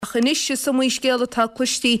ach in isise sa mí scéal atá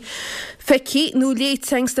cluistí feici nó léit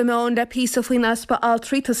sengs de meán le pí a faoin aspa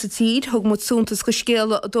altrí tá sa tíd, thug mu súntas go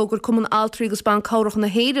scéal dógur cuman altrí agus ban cáireach na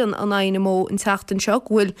héireann an aine mó in teachtain seo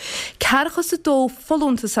bhfuil cearchas a dó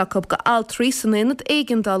folúntasach go altrí san éad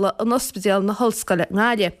éigendala an ospidéal na hallscoile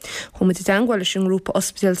ngáile. Thumid i dangháil sin grúpa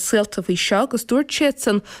ospidéal Silta bhí seo agus dúirt siad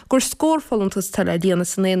san gur scór folúntas tal líana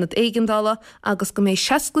san éad éigendala agus go mé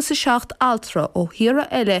 67 altra ó hira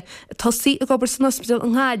eile tosaí a gobar san ospidéal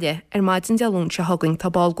an ngáile maidin dealún se hagann tá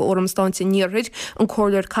ball go ormstáint in níorrid an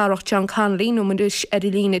cóir carach John Conley nó manis ar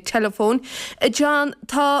lína telefón. John,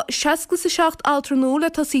 tá 67 altra nóla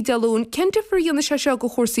tá sí dealún, cinnte fir dhéanana se seo go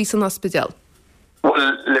chósaí san ospidéal?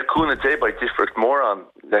 Well, leúna dé by district mór an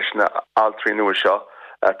leis na altrí nua seo,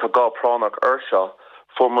 tá gá pránach seo,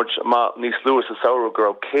 formid má níos luas a saoú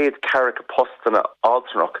gur céad carric postana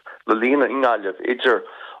alternach le lína ingáileh idir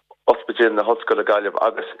ospidéal na hallscoile Gaillimh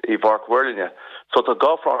agus I bharc Whirlinne. So tá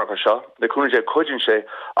gáfránach seo, leúna dé chuideann sé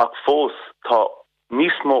ach fós tá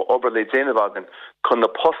níos mó obair le déanamh agan chun na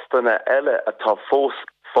postana eile atá fós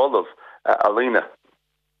folamh a lína.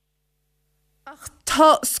 Ach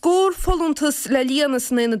tá scór folúntas le líana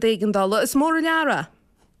san éad éigendala, is mór leara?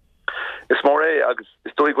 Is mór agus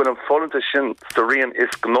is dóigh goil an folúntas sin staríonn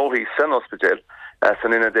is gnóthaí san ospidéal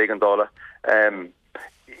san éad éigendala.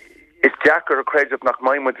 Is deacar a creideh nach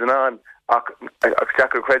maimid in an ach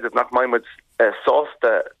deacar a creideh nach maimid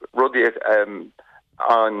sásta rudí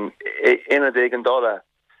an éad éigendala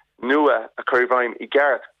nua a chuirhhaim I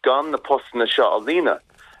gceart gan na postana seo a lína.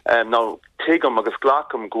 Now tuigem agus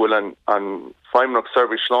ghlacham gohfuil an feimnach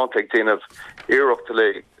service sláinte déanamh iireachta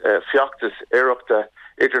le fiachtas iireachta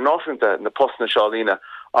idirnáisiúnta na postana seo a lína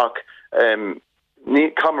ach ní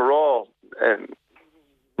camerá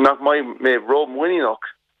nach mai mé Rome winninach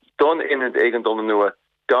don inad éigendala nua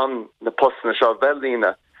gan na postana seo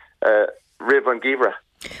bhealína rih an gíomhre.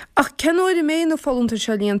 Ach ceanóid I mé nó folúnta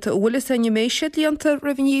seo líanta bhfuil is aine mé siad líanta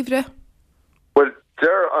rih an gíomhre? Well,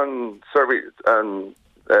 der an service an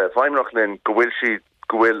feimnach linn go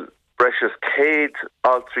bhfuil breis céad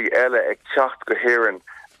altrí eile ag teacht go héireann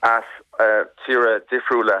as tíre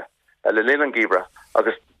difriúla le linn an gíomhre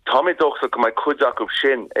agus táid dócha go mbeidh cuideach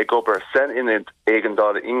sin ag obair san inad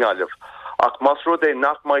éigendala ingáileh ach mas rud é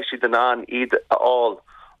nach mbeidh siad an an iad aáil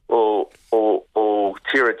ó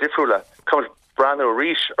tíre difriúla cum breanú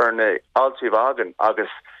ríis ar na altíomh agan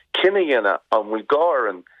agus cinenne dhéana an bhfuil gáir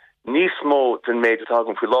an níos mó den méid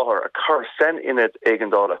atágan faoi láthair a chur san inad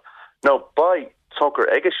éigendala. Now, by tógur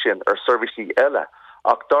aige sin ar serviceí eile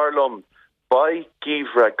ach darlumm by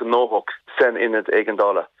gíomhre gnóthach san inad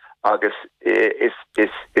éigendala agus is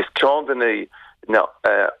ceann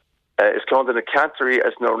na cantarí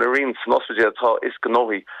as nó na rion san ospidéal atá is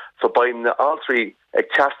gnóthaí so by na altrí ag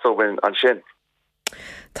teastalhain an sin.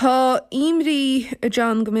 Tá imrí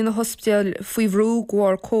John go mé na hospidéal faoi bhrú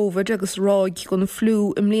góir COVID agus ráig go na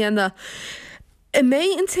flú im líana. I mé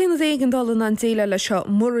in téanad éigendala an déile le seo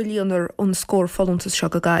mór líonar an scór folúntas seo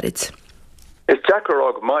go garid. Is deacar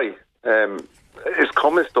ág mai is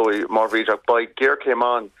cumas dói mar bhíideach ba géir céim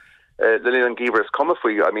an le líon an gíomhre is cuma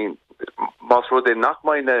faoi. I mean, mas rud é nach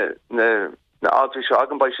mai na altrí seo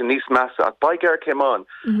agan bai sin níos measa ach ba géir céim an.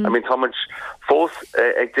 I mean, táid fós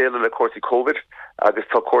ag déile le cuasaí COVID agus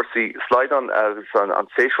tá cuasaí sláidan agus an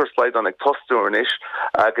séisiúr sláidan ag tostú an isis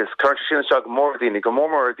agus chuirte sin seach mór daoine go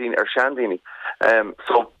mór daoine ar seandaoine.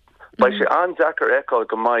 So ba sé an deacar eáil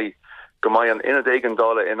go maiid an inad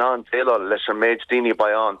éigendala in an déile leis ar méid daoine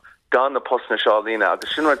ba an gan na postna seo lína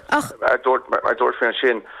agus sin dúirt fé an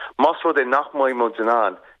sin mas rud é nach maiid mo den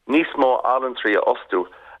an níos mó altrí ostú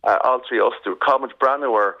cáid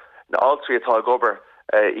breanúir na altrí atá gobar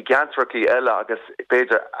I gceantraí eile agus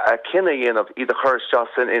beidir cinenne dhéanamh iad a chuir seo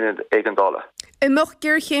san inad éigendala. I mocht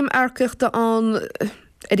gur chéim airceachta an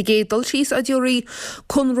ar gédal síos a dúirí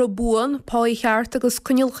chunra buan páí cheart agus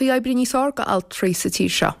cuniilchaí ebre níos ága altrí sa tí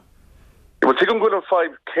seo. Well, tu go an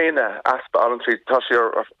 5 céine aspa altrí tá sé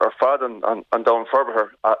ar fad an dá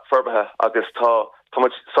forbethe agus tá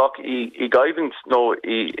soch I gaibhint nó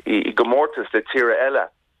I gomórtas le tíre eile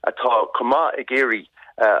atá cumá I géirí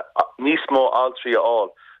níos mó altrí aáil.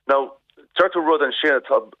 Now, tuirtu rud an sin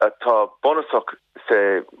atá bonusach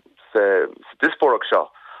sa dispórach seo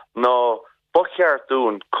ná bocheart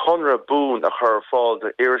dún conra bún a chur fáil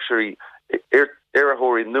de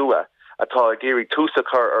iarthóirí nua atá a géirí túsa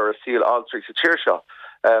chur ar a síl altrí sa tíir seo.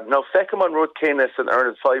 Now, fecam an rud céine san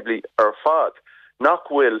Ernest Feibli ar fad nach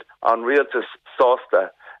bhfuil an rialtas sásta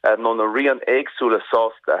nó na rian éagsúla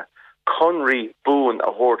sásta conrí bún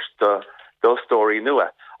a thuirt do story nua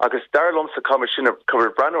agus darlum sa commissioner cover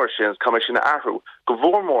branor shins commissioner ahu go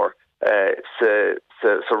vormore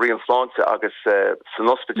sa rianfláinte agus san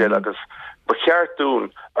ospidéal agus ba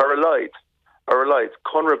cheartún ar a leid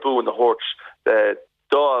conra bú na hort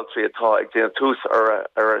dáil trí atá ag déana tús ar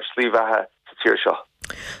a slíomhethe sa tíir seo.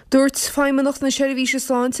 Dúirt feimimenocht na seirbhí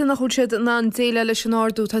sáinte nach chuid siad ná déile leis an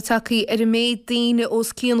ardú tá takeí ar a méid daine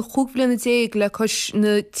os cían chuúblianna déag le cos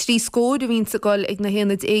na trí scóir a bhín sa gáil ag na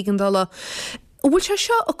héanaid éigendala. Bhfuil se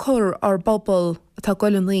seo a chur ar bobbal atá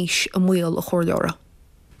goil an níos a muil a chóirleora?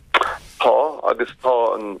 Tá agus tá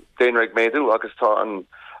an déanra ag méadú agus tá an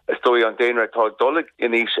istóí an déanra tá dolig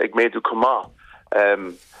iníos ag méadú comá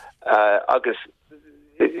agus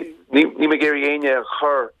ní me géirí aine a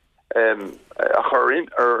chur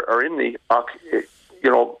ar imní ach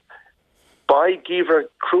by gíomhar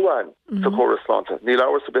cruúan sa chóirslánta ní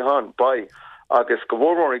leabhar sa behan by agus go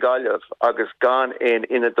bhórmór i gáileh agus gan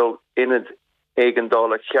inad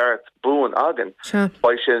éigeandála cheart búin agan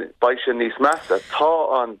by sin níos measa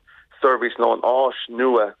tá an service nó an áis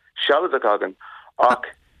nua sealadach agan ach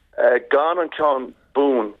gan an ceann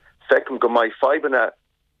bún fecum go mbeidh feibanna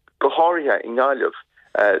go háirithe i ngáileh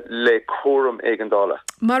le chóram éigeandála.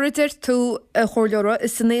 Mar idir tú a chóirleora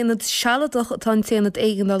is san éanad sealadach atá an téanad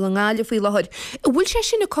éigeandála ngáileh faoi láthir. Bhfuil sé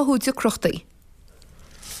sin na cóthúid a crochtaí?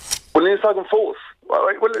 Well, ní sagan fós.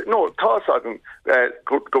 Well, no, tá sagan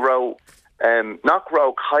go rá nach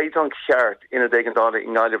rá caiid an cheart ina éigeandála i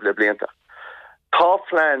ngáileh le blianta. Tá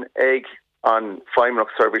phlean ag an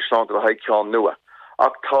feimimenocht service slánta le haid ceann nua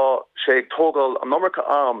ach tá sé ag tógáil an nómarcha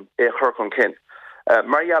am é chur chun cin.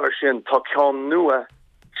 Marialler sin tá ceann nua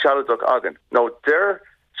sealadach agan. No, deir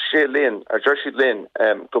sé linn, deir siad linn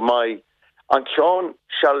go mbeidh an ceann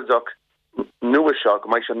sealadach nua seo go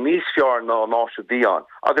mbeidh se níos fearr ná náisiú bhíán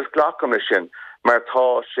agus ghlacam sin mar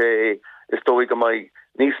tá sé is dóigh go mbeidh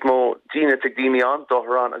níos mó díine ag daoine an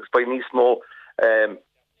dótharán agus beidh níos mó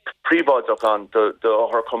príomháideach an do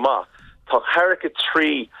áthar comá. Tá Harrica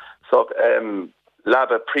trí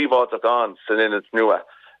leba príomháideach an san inad nua.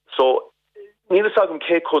 So nílas agam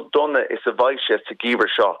cé chud donna is a bhaise sa gíomhar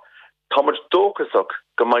seo. Tá mar dóchasach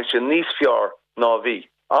go mbeidh sin níos fearr ná bhí.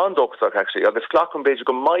 An dóchasach actually agus ghlacam beidir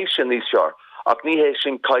go mbeidh sin níos fearr ach ní hé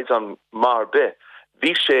sin caiid an mar be.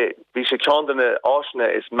 Bhí sé ceandanna áisina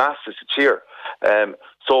is measa sa tír.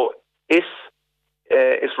 So is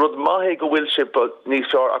rud maithe go bhfuil si níos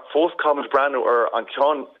fearr ach fós camas breanú ar an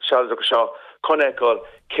ceann sealadach seo chun eáil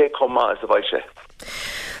cé comá is a bhaise.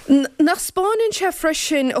 Nach Spáinn se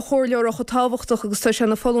freisin a chóirleor a táhachtach agus tá se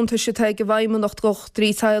na folumtas se go bhaimimenacht goch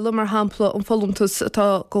trí teile mar hapla an folumtas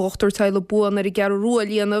atá gochttar teile buan ar I gear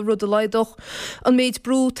ruaíanana rud a leidoch an méid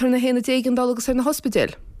brú tar na héna éigeandal agus ar na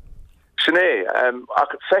hospidéal. Sinné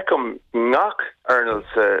ach fecum ngach Ernal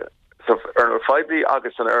Feibli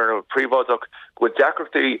agus an Ernal príomháideach go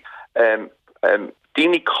deacrachtaí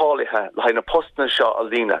daoine cáilethe le haid na postna seo a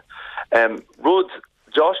lína. Rud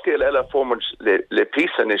Josh Gale ella formers le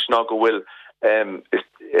pisa is ná go bhfuil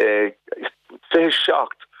is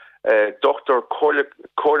shocked Dr.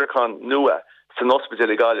 Corlicon nua san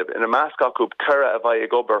ospidéal Galib in a measc acu cura a bhaid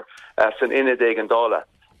ag obair san inad éigeandála.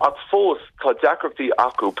 Ach fós tá deacrachtaí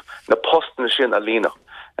acu na postna sin a lína.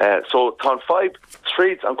 So tá 5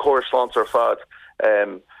 trades an correspondence ar fad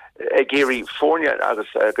ag géirí fórne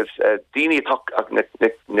agus daoine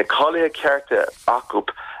na cáilethe cearta acu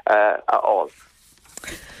aáil.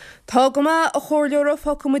 Tá go a chóirleora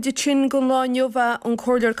fá cumide sin go láineo bheith an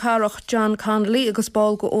chóirleor carach John Connolly agus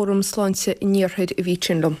báil go órm sláinte I níorthaid a bhí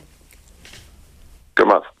sinlum. Go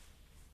maith.